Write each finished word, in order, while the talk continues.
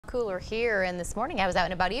cooler here, and this morning I was out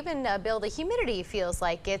and about. Even, Bill, the humidity feels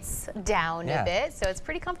like it's down a bit, so it's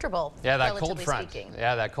pretty comfortable. Yeah, that cold front. Speaking.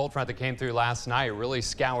 Yeah, that cold front that came through last night really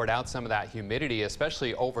scoured out some of that humidity,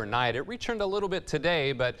 especially overnight. It returned a little bit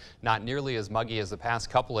today, but not nearly as muggy as the past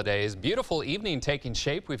couple of days. Beautiful evening taking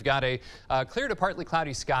shape. We've got a clear to partly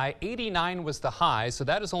cloudy sky. 89 was the high, so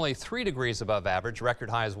that is only 3 degrees above average. Record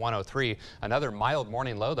high is 103. Another mild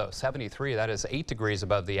morning low, though, 73. That is 8 degrees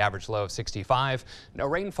above the average low of 65. No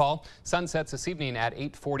rainfall. Sun sets this evening at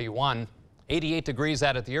 8:41. 88 degrees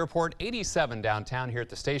out at the airport, 87 downtown here at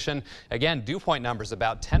the station. Again, dew point numbers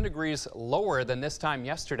about 10 degrees lower than this time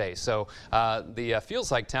yesterday. So the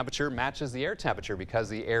feels like temperature matches the air temperature because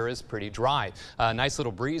the air is pretty dry. Nice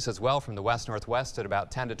little breeze as well from the west-northwest at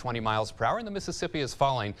about 10 to 20 miles per hour. And the Mississippi is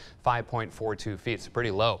falling 5.42 feet. It's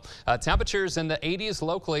pretty low. Temperatures in the 80s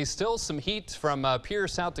locally. Still some heat from Pierre,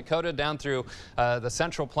 South Dakota down through the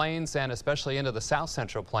Central Plains and especially into the South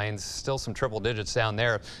Central Plains. Still some triple digits down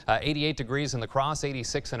there. 88 degrees in La Crosse,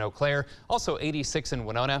 86 in Eau Claire, also 86 in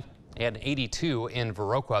Winona, and 82 in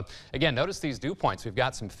Viroqua. Again, notice these dew points. We've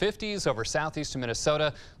got some 50s over southeastern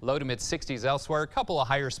Minnesota, low to mid 60s elsewhere. A couple of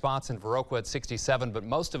higher spots in Viroqua at 67, but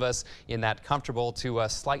most of us in that comfortable to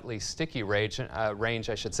slightly sticky range,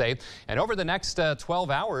 I should say. And over the next 12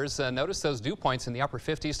 hours, notice those dew points in the upper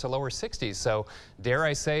 50s to lower 60s. So dare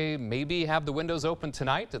I say, maybe have the windows open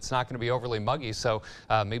tonight. It's not going to be overly muggy, so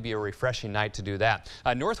maybe a refreshing night to do that.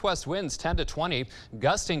 Northwest winds 10 to 20,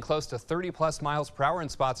 gusting close to 30+ miles per hour in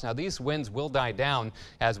spots. Now, these winds will die down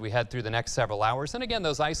as we head through the next several hours. And again,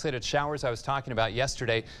 those isolated showers I was talking about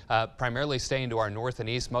yesterday, primarily staying to our north and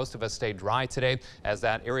east. Most of us stay dry today as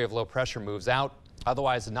that area of low pressure moves out.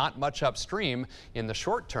 Otherwise, not much upstream in the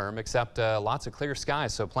short term, except lots of clear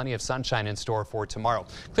skies, so plenty of sunshine in store for tomorrow.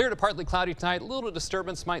 Clear to partly cloudy tonight. A little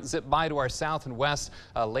disturbance might zip by to our south and west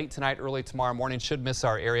late tonight, early tomorrow morning. Should miss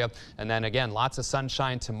our area. And then again, lots of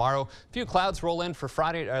sunshine tomorrow. A few clouds roll in for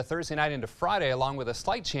Thursday night into Friday, along with a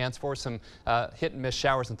slight chance for some hit and miss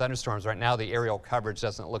showers and thunderstorms. Right now, the aerial coverage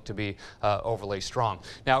doesn't look to be overly strong.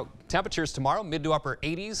 Now, temperatures tomorrow, mid to upper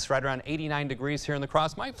 80s, right around 89 degrees here in La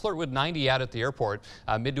Crosse. Might flirt with 90 out at the airport.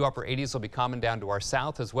 Mid to upper 80s will be coming down to our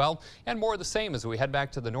south as well, and more of the same as we head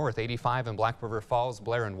back to the north. 85 in Black River Falls,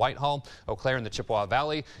 Blair and Whitehall, Eau Claire in the Chippewa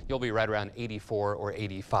Valley. You'll be right around 84 or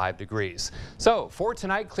 85 degrees. So for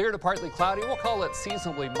tonight, clear to partly cloudy. We'll call it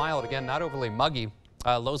seasonably mild. Again, not overly muggy.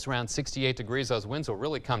 Lows around 68 degrees. Those winds will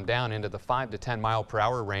really come down into the 5 to 10 mile per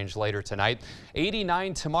hour range later tonight.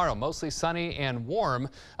 89 tomorrow, mostly sunny and warm,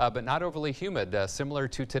 but not overly humid, similar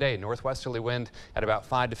to today. Northwesterly wind at about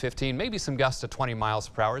 5 to 15, maybe some gusts to 20 miles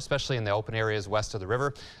per hour, especially in the open areas west of the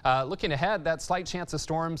river. Looking ahead, that slight chance of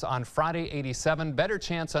storms on Friday, 87. Better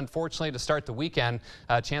chance, unfortunately, to start the weekend.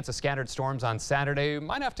 Chance of scattered storms on Saturday.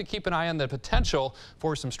 Might have to keep an eye on the potential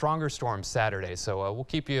for some stronger storms Saturday. So we'll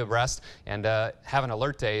keep you abreast and have an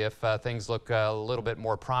alert day if things look a little bit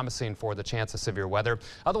more promising for the chance of severe weather.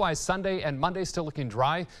 Otherwise, Sunday and Monday still looking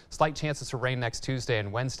dry. Slight chances for rain next Tuesday and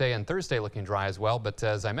Wednesday, and Thursday looking dry as well. But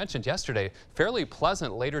as I mentioned yesterday, fairly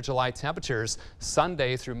pleasant later July temperatures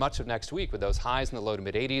Sunday through much of next week with those highs in the low to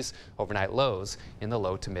mid 80s, overnight lows in the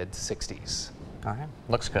low to mid 60s. All right,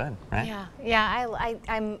 looks good, right?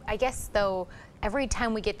 Yeah. I guess though, every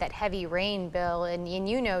time we get that heavy rain, Bill, and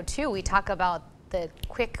you know too, we talk about the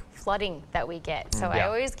quick flooding that we get. So I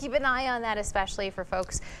always keep an eye on that, especially for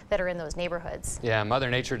folks that are in those neighborhoods. Yeah,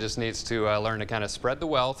 Mother Nature just needs to learn to kind of spread the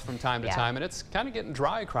wealth from time to time, and it's kind of getting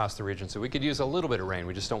dry across the region, so we could use a little bit of rain.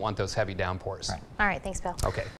 We just don't want those heavy downpours. All right, thanks, Bill. Okay.